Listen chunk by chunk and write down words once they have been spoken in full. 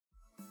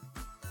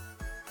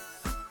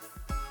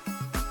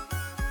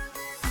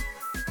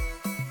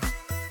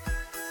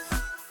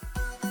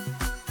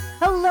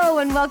Hello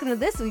and welcome to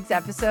this week's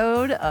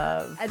episode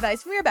of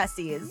Advice from Your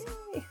Besties.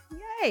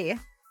 Yay.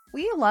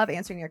 We love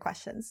answering your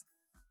questions.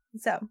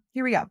 So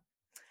here we go.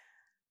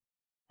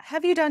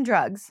 Have you done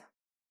drugs?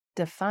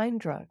 Define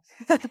Drugs.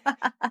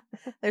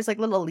 There's like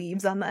little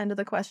leaves on the end of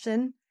the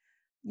question.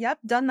 Yep,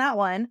 done that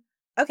one.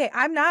 Okay,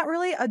 I'm not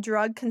really a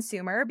drug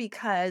consumer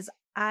because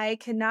I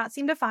cannot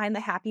seem to find the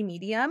happy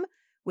medium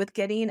with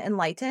getting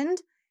enlightened.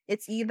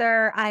 It's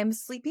either I'm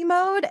sleepy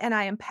mode and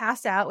I am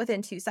passed out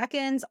within 2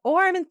 seconds,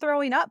 or I'm in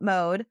throwing up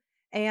mode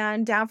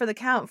and down for the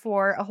count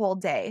for a whole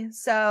day.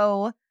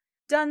 So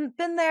been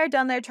there,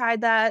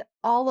 tried that,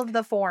 all of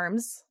the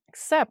forms.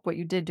 Except what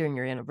you did during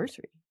your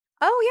anniversary.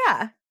 Oh,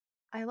 yeah.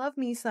 I love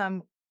me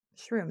some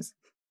shrooms.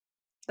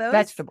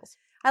 Vegetables.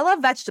 I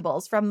love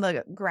vegetables from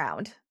the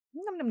ground.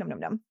 Nom, nom, nom, nom,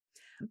 nom.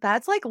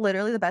 That's like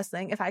literally the best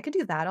thing. If I could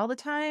do that all the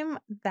time,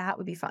 that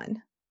would be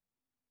fun.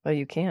 Well,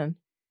 you can.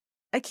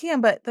 I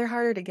can, but they're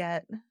harder to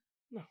get.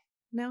 No.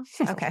 No?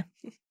 Okay.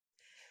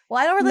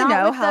 Well, I don't really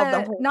know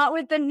how not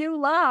with the new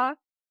law,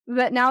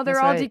 but now they're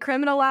That's all right.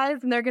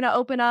 decriminalized and they're going to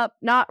open up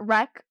not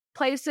rec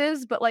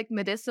places, but like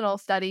medicinal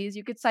studies.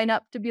 You could sign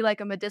up to be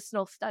like a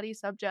medicinal study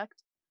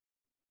subject.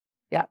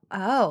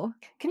 Oh,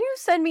 Can you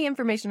send me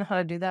information on how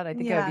to do that? I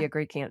think I would Yeah. be a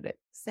great candidate.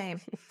 same.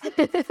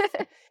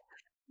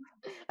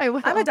 I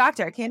will. I'm a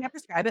doctor. Can't I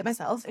prescribe it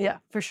myself? Yeah,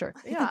 for sure.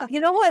 Yeah.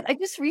 You know what? I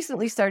just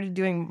recently started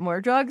doing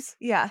more drugs.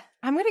 Yeah.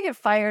 I'm going to get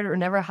fired or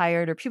never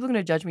hired, or people are going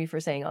to judge me for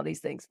saying all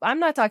these things. I'm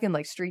not talking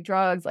like street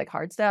drugs, like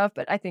hard stuff,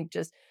 but I think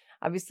just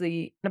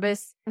obviously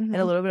cannabis and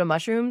a little bit of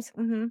mushrooms.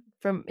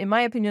 Mm-hmm. In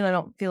my opinion, I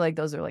don't feel like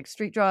those are like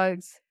street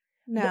drugs.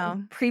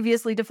 No.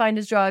 Previously defined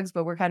as drugs,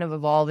 but we're kind of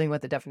evolving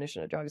what the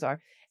definition of drugs are.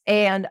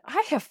 And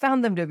I have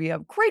found them to be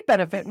of great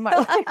benefit in my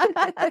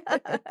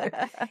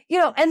life.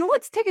 And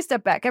let's take a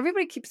step back.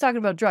 Everybody keeps talking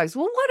about drugs.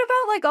 Well, what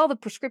about like all the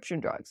prescription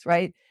drugs,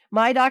 right?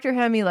 My doctor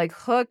had me like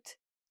hooked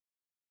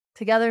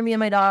together. Me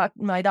and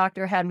my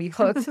doctor had me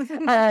hooked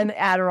on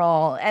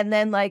Adderall. And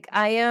then like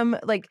I am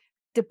like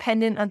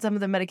dependent on some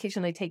of the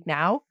medication I take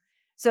now.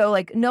 So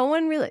like no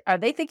one really, are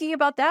they thinking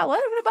about that?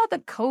 What about the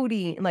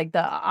codeine, like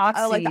the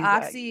oxy, like the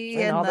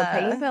oxy and all the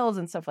pain the pills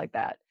and stuff like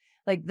that?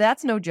 Like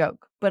that's no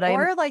joke. But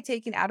or like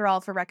taking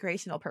Adderall for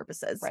recreational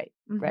purposes. Right.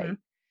 Mhm. Right.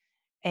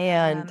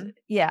 And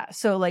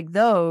so like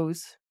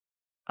those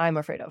I'm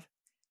afraid of.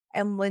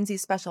 And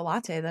Lindsay's special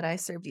latte that I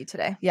served you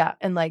today. Yeah.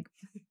 And like,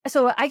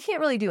 so I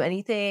can't really do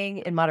anything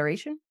in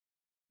moderation.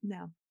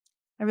 No.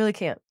 I really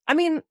can't. I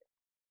mean,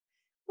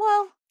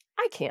 Well,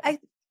 I can't.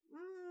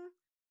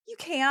 you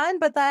can,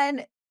 but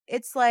then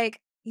it's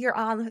like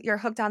you're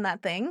hooked on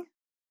that thing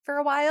for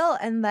a while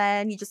and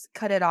then you just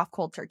cut it off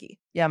cold turkey.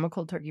 Yeah, I'm a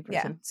cold turkey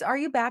Yeah. person. So are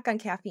you back on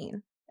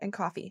caffeine and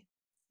coffee?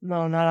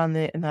 No, not on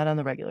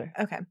the regular.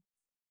 Okay.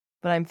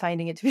 But I'm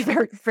finding it to be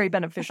very, very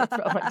beneficial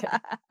for all my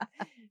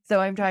day. So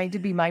I'm trying to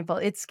be mindful.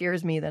 It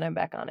scares me that I'm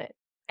back on it.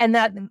 And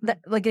that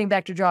like getting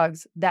back to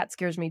drugs, that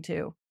scares me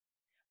too.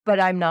 But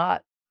I'm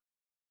not.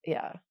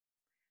 Yeah.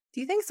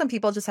 Do you think some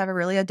people just have a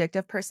really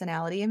addictive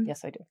personality?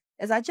 Yes, I do.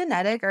 Is that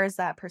genetic or is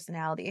that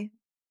personality?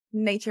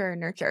 Nature or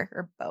nurture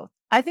or both?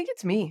 I think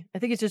it's me. I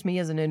think it's just me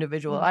as an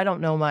individual. I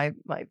don't know my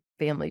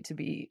family to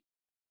be.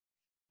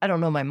 I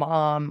don't know my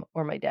mom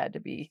or my dad to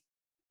be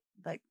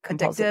Like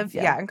compulsive, addictive?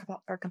 yeah. And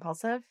or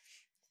compulsive?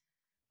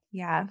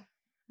 Yeah.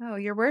 Oh,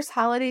 your worst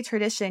holiday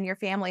tradition your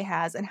family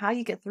has and how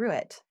you get through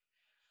it.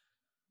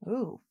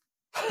 Ooh.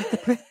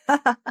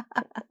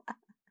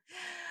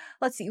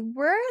 Let's see.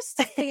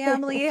 Worst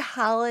family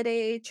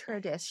holiday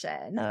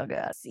tradition. Oh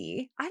God. Let's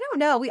see. I don't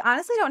know. We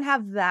honestly don't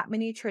have that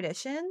many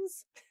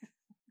traditions.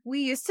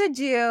 We used to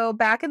do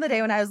back in the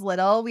day when I was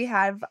little, we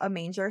have a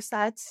manger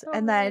set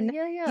and then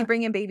yeah. you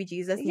bring in baby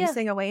Jesus and Yeah. you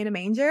sing away in a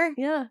manger.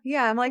 Yeah.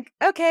 Yeah. I'm like,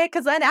 okay,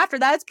 because then after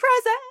that it's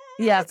present.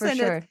 Yeah, for And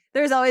sure.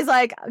 there's always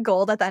like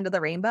gold at the end of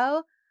the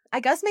rainbow. I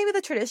guess maybe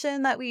the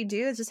tradition that we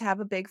do is just have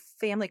a big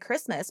family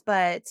Christmas,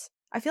 but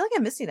I feel like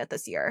I'm missing it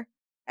this year.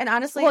 And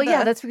honestly, Well,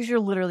 yeah, that's because you're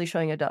literally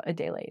showing a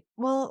day late.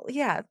 well,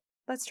 yeah,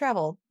 that's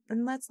travel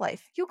and that's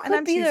life. You And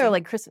I'm could be there choosing.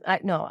 like Christmas.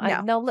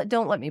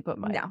 Don't let me put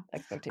my No.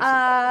 expectations.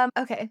 on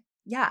it. Okay.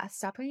 Yeah.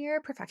 Stop putting your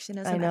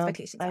perfectionism I know.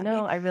 expectations. I on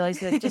know. me. I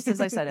realized it just as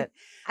I said it.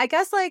 I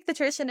guess like the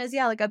tradition is,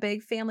 like a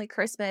big family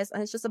Christmas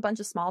and it's just a bunch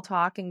of small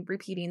talk and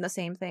repeating the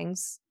same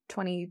things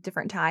 20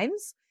 different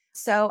times.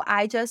 So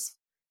I just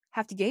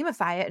have to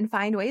gamify it and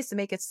find ways to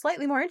make it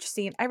slightly more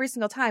interesting every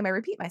single time I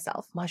repeat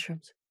myself.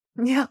 Mushrooms,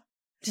 Yeah.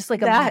 just like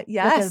That, like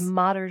yes. a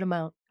moderate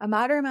amount. A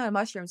moderate amount of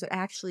mushrooms would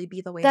actually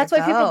be the way That's to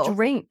why people go.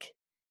 drink.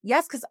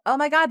 Yes, because, oh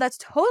my God, that's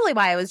totally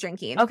why I was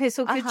drinking. Okay,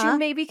 so could Uh-huh. you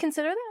maybe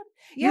consider that?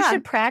 You Yeah.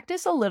 should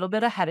practice a little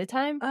bit ahead of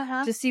time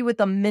Uh-huh. to see what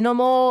the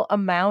minimal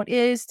amount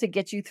is to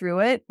get you through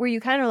it. Where you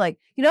kind of like,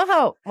 you know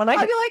how when I'll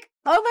be like,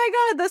 oh my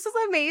God, this is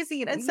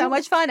amazing and so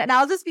much fun. And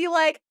I'll just be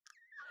like,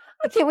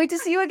 I can't wait to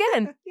see you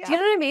again. Yeah. Do you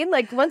know what I mean?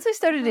 Like once I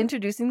started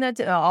introducing that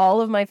to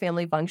all of my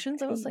family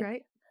functions, I was like,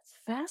 right? that's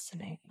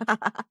fascinating.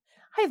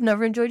 I've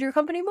never enjoyed your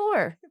company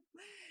more.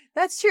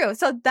 That's true.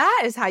 So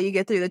that is how you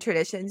get through the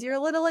traditions. You're a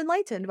little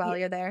enlightened while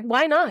you're there.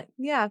 Why not?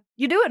 Yeah.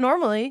 You do it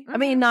normally. I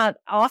mean, not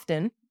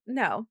often,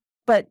 No.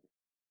 but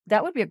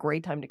that would be a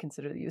great time to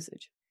consider the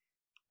usage.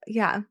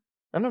 Yeah.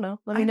 I don't know.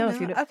 Let me I know don't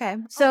if you know. do. Okay.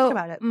 I'll So think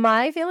about it.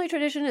 my family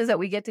tradition is that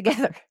we get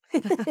together.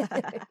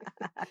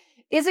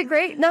 Is it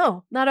great?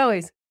 No, not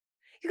always.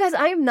 You guys,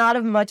 I am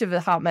not much of a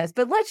hot mess,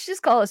 but let's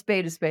just call a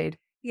spade a spade.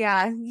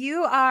 Yeah,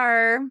 you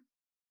are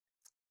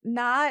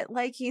not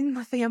liking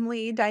the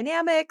family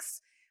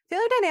dynamics.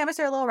 Family dynamics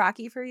are a little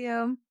rocky for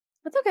you.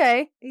 That's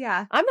okay.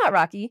 Yeah. I'm not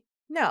Rocky.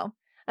 No.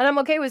 And I'm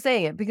okay with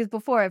saying it because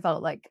before I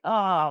felt like,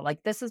 oh,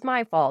 like this is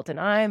my fault and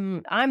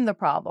I'm the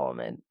problem.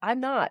 And I'm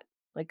not.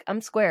 Like,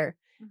 I'm square.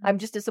 I'm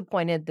just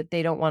disappointed that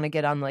they don't want to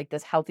get on like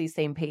this healthy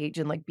same page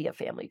and like be a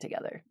family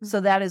together.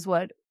 So that is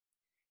what,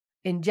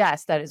 in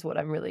jest, that is what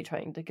I'm really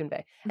trying to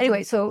convey.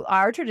 Anyway, so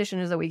our tradition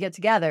is that we get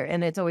together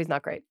and it's always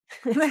not great.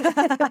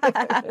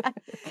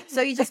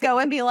 So you just go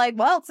and be like,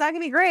 well, it's not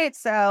going to be great.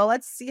 So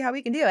let's see how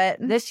we can do it.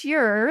 This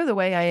year, the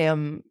way I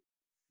am,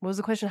 what was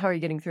the question? How are you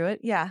getting through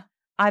it? Yeah.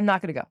 I'm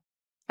not going to go.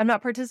 I'm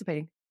not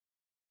participating.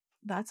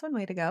 That's one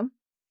way to go.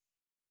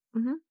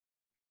 Mm-hmm.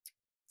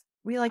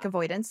 We like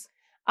avoidance.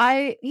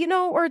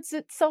 Or it's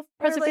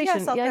self-preservation. Yeah,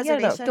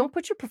 self-preservation. Don't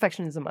put your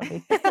perfectionism on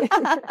me.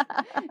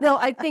 No,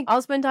 I think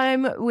I'll spend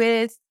time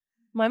with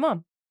my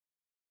mom.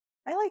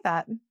 I like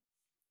that.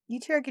 You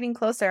two are getting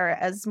closer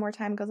as more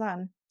time goes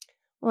on.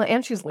 Well,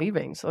 and she's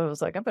leaving, so I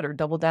was like, I better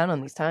double down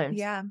on these times.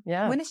 Yeah.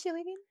 Yeah. When is she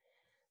leaving?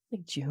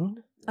 Like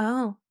June?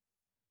 Oh,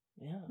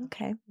 Yeah.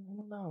 okay. I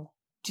don't know.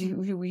 Do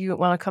you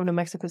want to come to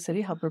Mexico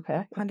City, help her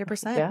pack?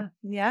 100%. Yeah.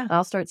 Yeah.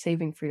 I'll start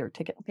saving for your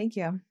ticket. Thank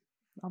you.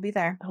 I'll be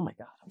there. Oh my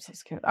God, I'm so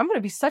scared. I'm going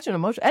to be such an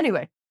emotion.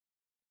 Anyway,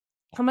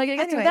 how am I going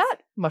to get through Anyways.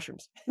 that?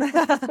 Mushrooms.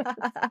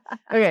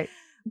 Okay.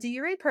 Do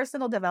you read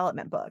personal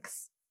development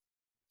books?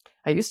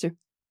 I used to.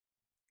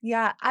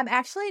 Yeah, I'm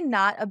actually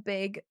not a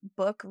big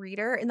book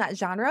reader in that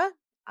genre.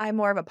 I'm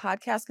more of a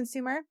podcast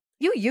consumer.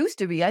 You used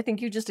to be. I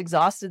think you just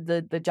exhausted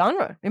the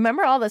genre.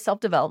 Remember all the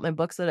self-development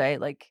books that I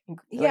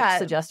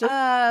suggested?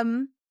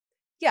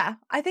 Yeah,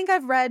 I think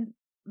I've read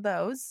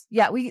those.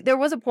 Yeah, there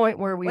was a point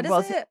where we What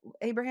both. is it?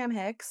 Abraham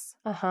Hicks.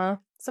 Uh-huh.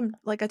 Some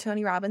like a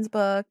Tony Robbins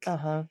book.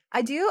 Uh-huh.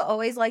 I do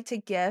always like to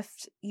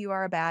gift "You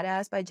Are a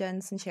Badass" by Jen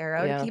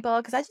Sincero Yeah. to people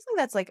because I just think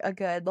that's like a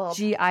good little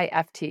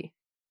GIFT.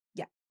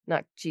 Yeah.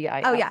 Not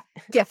GIF. Oh yeah,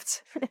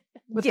 gift.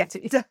 With gift.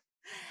 the T.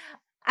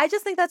 I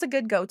just think that's a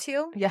good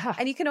go-to, Yeah.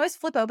 and you can always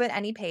flip open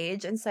any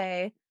page and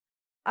say,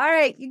 "All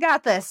right, you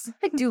got this."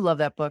 I do love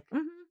that book.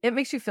 Mhm. It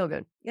makes you feel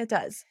good. It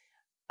does.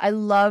 I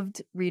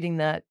loved reading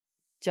that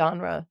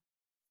genre,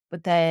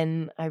 but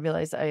then I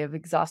realized I have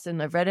exhausted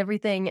and I've read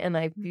everything and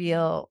I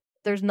feel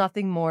there's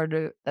nothing more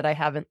that I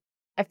haven't.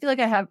 I feel like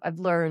I've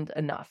learned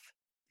enough.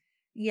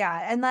 Yeah,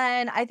 and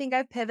then I think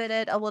I've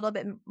pivoted a little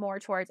bit more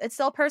towards it's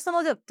still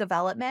personal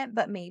development,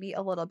 but maybe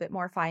a little bit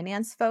more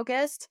finance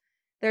focused.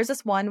 There's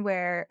this one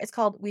where it's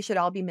called "We Should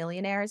All Be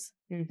Millionaires,"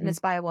 and it's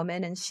by a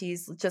woman, and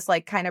she's just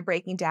like kind of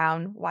breaking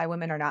down why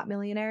women are not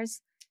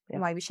millionaires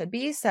and why we should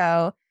be.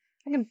 So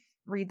I can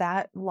read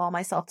that, lull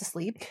myself to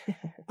sleep.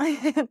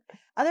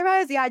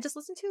 Otherwise, yeah, I just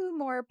listen to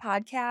more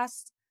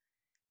podcasts,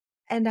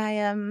 and I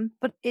am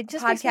But it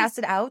just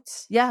podcasted out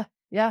Yeah.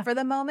 for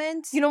the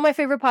moment. You know my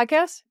favorite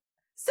podcast?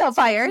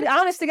 Self-fired.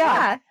 Honest to God.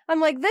 Yeah. I'm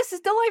like, this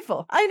is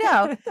delightful. I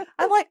know.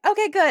 I'm like,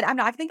 okay, good. I'm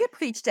not going to get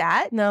preached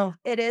at. No.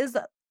 It is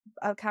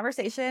a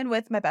conversation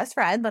with my best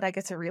friend that I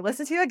get to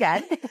re-listen to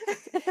again.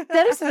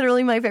 That is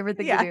literally my favorite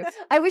thing to Yeah. do.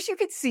 I wish you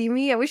could see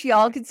me. I wish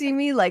y'all could see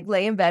me like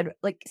lay in bed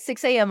like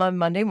 6 a.m. on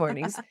Monday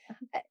mornings.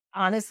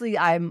 Honestly,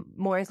 I'm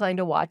more inclined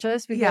to watch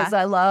us because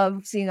I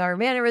love seeing our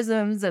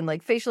mannerisms and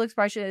like facial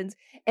expressions.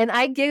 And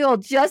I giggle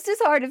just as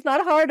hard, if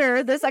not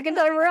harder, the second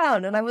time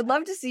around. And I would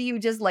love to see you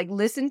just like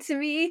listen to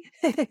me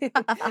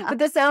with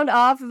the sound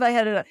off if I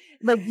had it,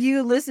 like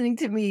you listening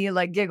to me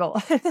like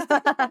giggle.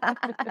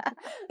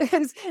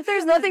 Because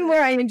there's nothing more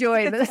I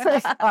enjoy than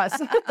us.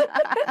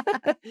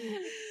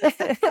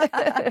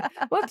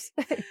 Whoops.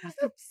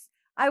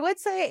 I would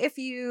say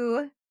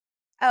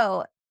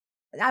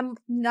I'm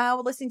now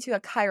listening to a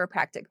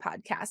chiropractic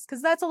podcast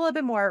because that's a little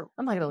bit more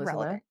I'm not going to listen to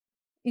that. relevant.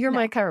 You're No.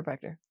 my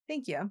chiropractor.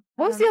 Thank you.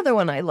 What was the other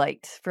one I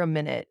liked for a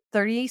minute?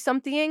 30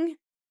 something?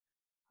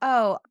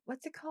 Oh,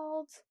 what's it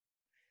called?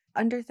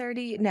 Under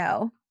 30?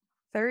 No.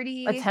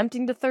 30.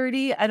 Attempting to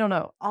 30? I don't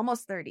know.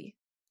 Almost 30,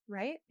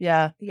 right?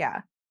 Yeah.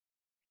 Yeah.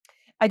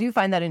 I do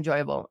find that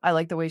enjoyable. I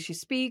like the way she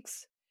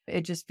speaks.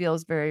 It just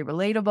feels very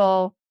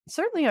relatable.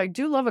 Certainly, I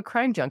do love a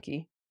crime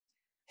junkie.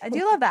 I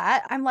do love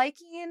that. I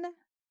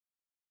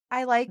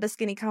like the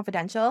Skinny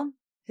Confidential,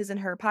 his and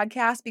her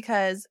podcast,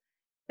 because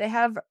they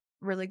have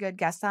really good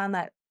guests on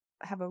that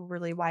have a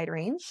really wide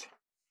range.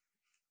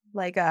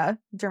 Like a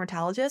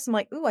dermatologist. I'm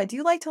like, ooh, I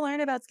do like to learn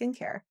about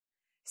skincare.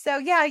 So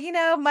yeah,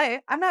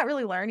 I'm not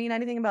really learning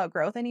anything about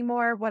growth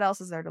anymore. What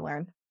else is there to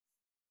learn?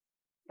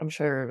 I'm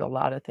sure a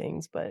lot of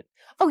things, but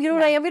you know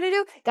what I am going to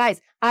do?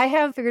 Guys, I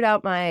have figured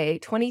out my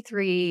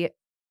 23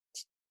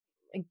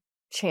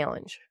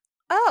 challenge.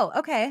 Oh,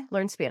 okay.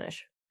 Learn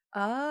Spanish.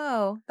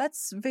 Oh,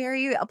 that's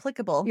very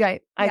applicable.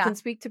 Right. I Yeah. can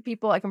speak to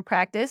people. I can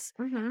practice.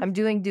 Mhm. I'm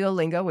doing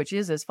Duolingo, which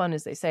is as fun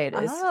as they say it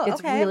is. Oh, It's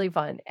okay. really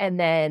fun. And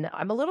then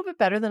I'm a little bit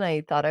better than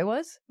I thought I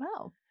was.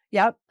 Wow.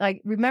 Yep. I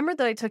remember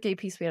that I took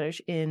AP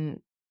Spanish in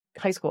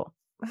high school.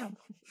 Wow.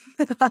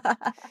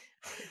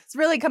 It's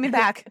really coming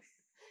back.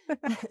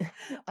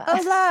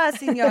 Hola,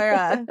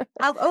 señora.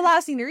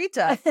 Hola,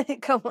 señorita.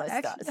 ¿Cómo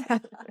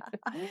Excellent.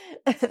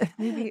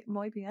 estás?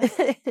 Muy bien.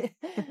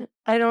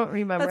 I don't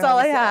remember. That's all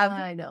I how to say- have.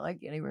 I know. I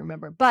can't even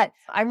remember. But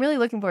I'm really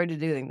looking forward to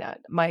doing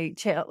that. My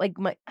channel,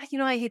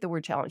 I hate the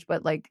word challenge,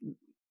 but like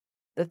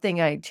the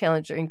thing I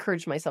challenged or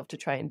encouraged myself to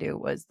try and do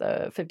was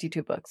the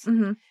 52 books.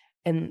 Mhm.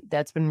 And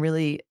that's been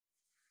really,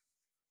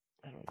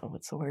 I don't know,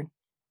 what's the word?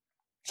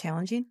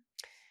 Challenging.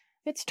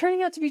 It's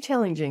turning out to be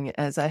challenging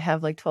as I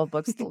have like 12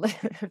 books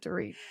to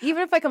read.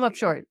 Even if I come up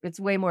short, it's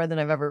way more than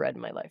I've ever read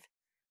in my life.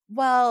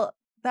 Well,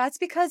 that's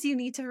because you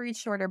need to read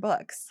shorter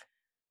books.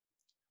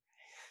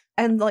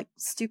 And like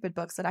stupid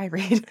books that I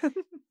read.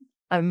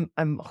 I'm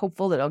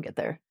hopeful that I'll get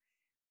there.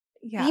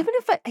 Yeah. Even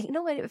if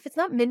if it's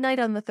not midnight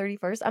on the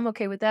 31st, I'm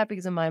okay with that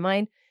because in my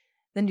mind,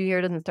 the new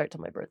year doesn't start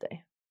till my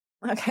birthday.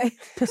 Okay.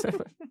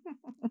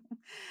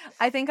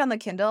 I think on the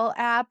Kindle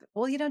app.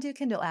 Well, you don't do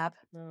Kindle app.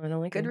 No, I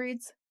don't like it.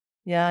 Goodreads.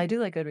 Yeah, I do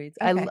like Goodreads.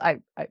 Okay.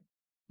 I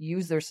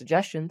use their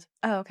suggestions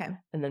Oh, okay.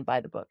 and then buy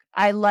the book.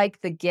 I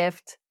like the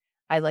gift.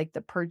 I like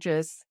the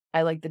purchase.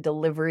 I like the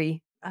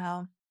delivery.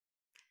 Oh.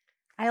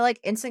 I like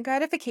instant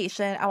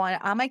gratification. I want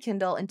it on my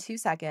Kindle in 2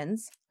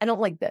 seconds. I don't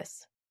like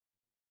this.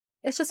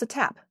 It's just a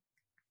tap.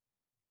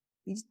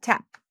 You just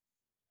tap.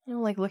 I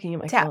don't like looking at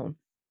my Tap. phone.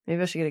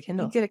 Maybe I should get a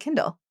Kindle. You get a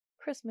Kindle.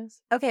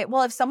 Christmas. Okay,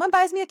 well, if someone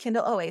buys me a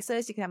Kindle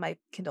Oasis, you can have my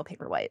Kindle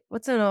Paperwhite.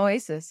 What's an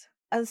Oasis?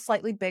 A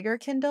slightly bigger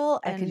Kindle.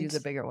 I could use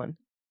a bigger one.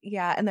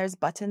 Yeah, and there's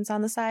buttons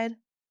on the side.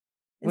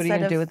 What are you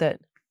going to do with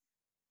it?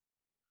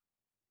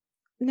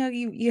 No,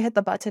 you hit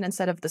the button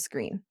instead of the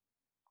screen.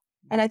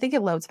 And I think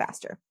it loads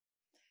faster.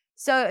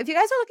 So if you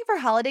guys are looking for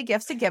holiday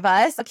gifts to give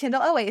us, a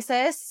Kindle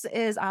Oasis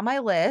is on my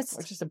Or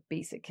list. just a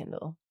basic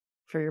Kindle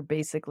for your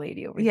basic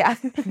lady over Yeah.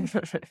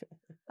 here.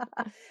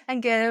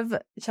 And give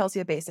Chelsea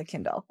a basic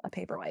Kindle, a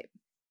Paperwhite.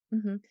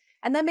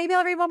 And then maybe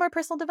I'll read one more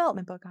personal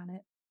development book on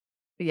it.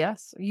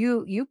 Yes.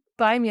 You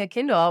buy me a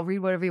Kindle, I'll read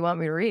whatever you want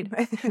me to read.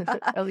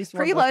 At least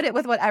one book. Preload it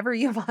with whatever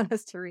you want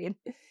us to read.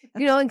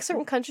 You know, in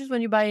certain countries,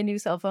 when you buy a new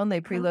cell phone, they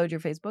preload your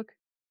Facebook.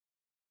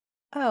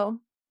 Oh,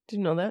 Did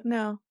you know that?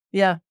 no.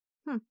 Yeah.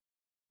 Hmm.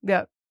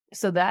 Yeah.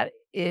 So that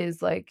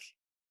is like,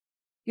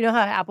 you know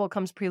how Apple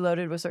comes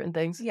preloaded with certain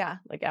things? Yeah.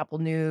 Like Apple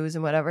News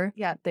and whatever?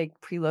 Yeah. They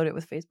preload it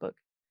with Facebook.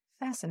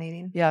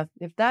 Fascinating. Yeah.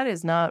 If that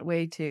is not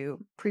way to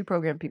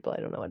pre-program people,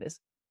 I don't know what is.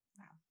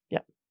 Wow. Yeah.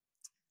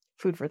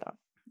 Food for thought.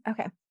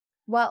 Okay.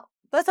 Well,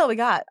 that's all we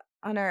got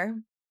on our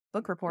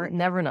book report.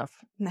 Never enough.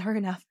 Never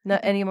enough. Not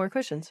any more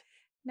questions.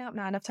 Nope,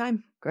 not enough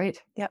time.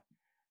 Great.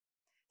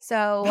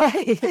 So,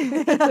 Bye.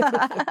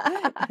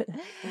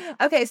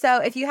 okay. So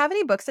if you have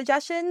any book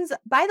suggestions,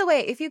 by the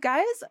way, if you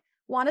guys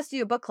want us to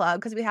do a book club,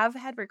 because we have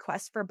had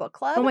requests for book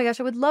club. Oh my gosh,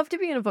 I would love to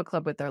be in a book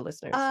club with our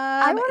listeners.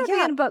 I want to be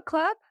in book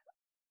club.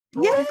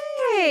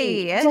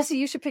 Yay! Jesse,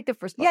 you should pick the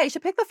first book. Yeah, you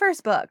should pick the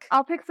first book.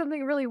 I'll pick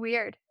something really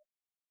weird.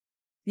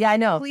 Yeah, I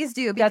know. Please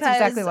do, because That's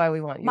exactly why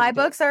we want you. my to do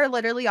it. books are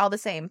literally all the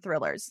same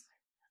thrillers.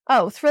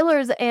 Oh,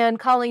 thrillers and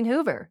Colleen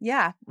Hoover,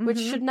 Yeah. which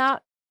mhm. should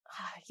not.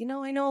 You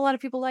know, I know a lot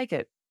of people like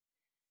it.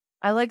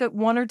 I like it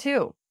one or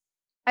two.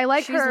 I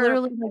like She's her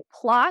literally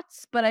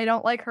plots, but I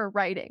don't like her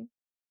writing.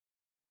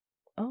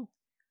 Oh,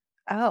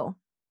 Oh.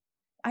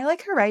 I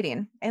like her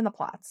writing and the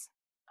plots.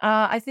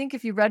 I think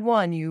if you read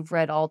one, you've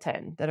read all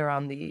 10 that are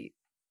on the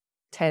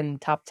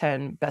top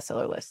 10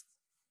 bestseller list.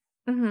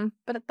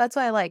 But that's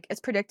what I like. It's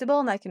predictable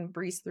and I can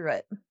breeze through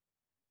it.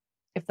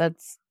 If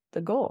that's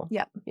the goal.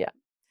 Yeah.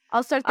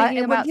 I'll start thinking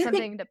and what about do you think-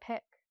 something to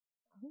pick.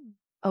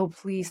 Oh,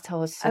 please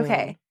tell us soon.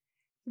 Okay.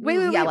 Wait,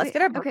 yeah, wait, let's wait.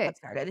 get our book Okay. club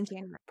started in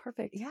January.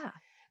 Perfect. Yeah.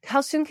 How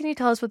soon can you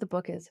tell us what the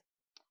book is?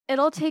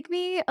 It'll take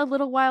me a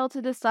little while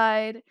to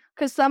decide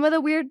because some of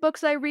the weird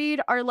books I read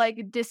are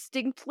like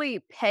distinctly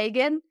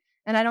pagan,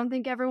 and I don't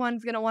think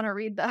everyone's gonna want to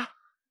read those.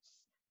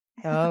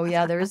 Oh,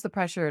 yeah, there is the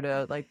pressure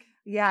to like.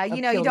 Yeah, you Appeal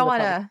you to don't the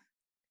want public. to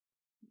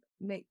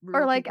make Or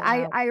rule like people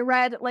out. I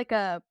read like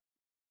a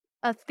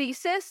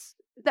thesis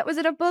that was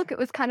in a book. It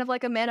was kind of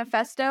like a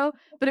manifesto,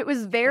 but it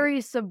was very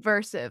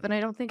subversive, and I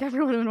don't think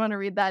everyone would want to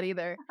read that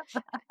either.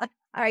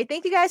 All right,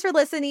 thank you guys for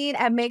listening,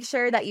 and make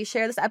sure that you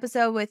share this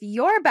episode with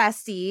your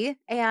bestie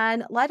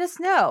and let us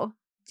know,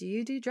 do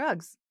you do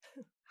drugs?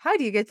 How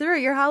do you get through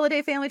your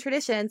holiday family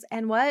traditions,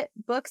 and what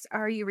books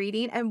are you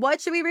reading, and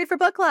what should we read for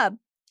book club?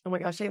 Oh my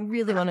gosh, I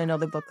really want to know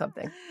the book club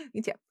thing.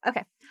 Me too.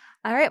 Okay.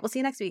 All right, we'll see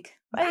you next week.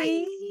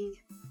 Bye.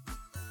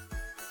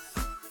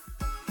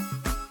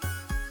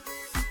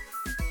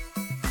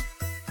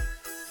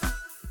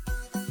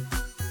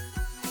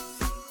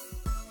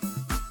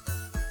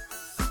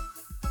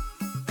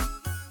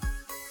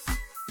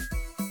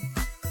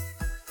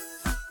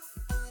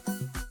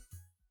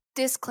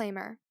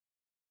 Disclaimer.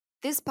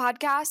 This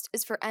podcast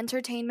is for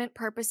entertainment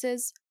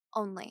purposes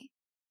only.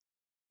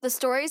 The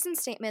stories and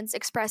statements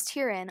expressed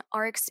herein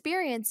are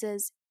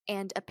experiences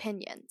and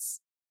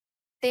opinions.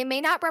 They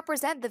may not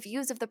represent the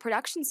views of the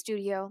production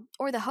studio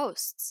or the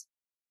hosts.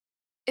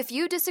 If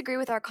you disagree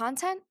with our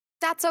content,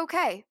 that's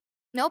okay.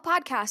 No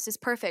podcast is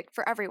perfect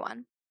for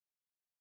everyone.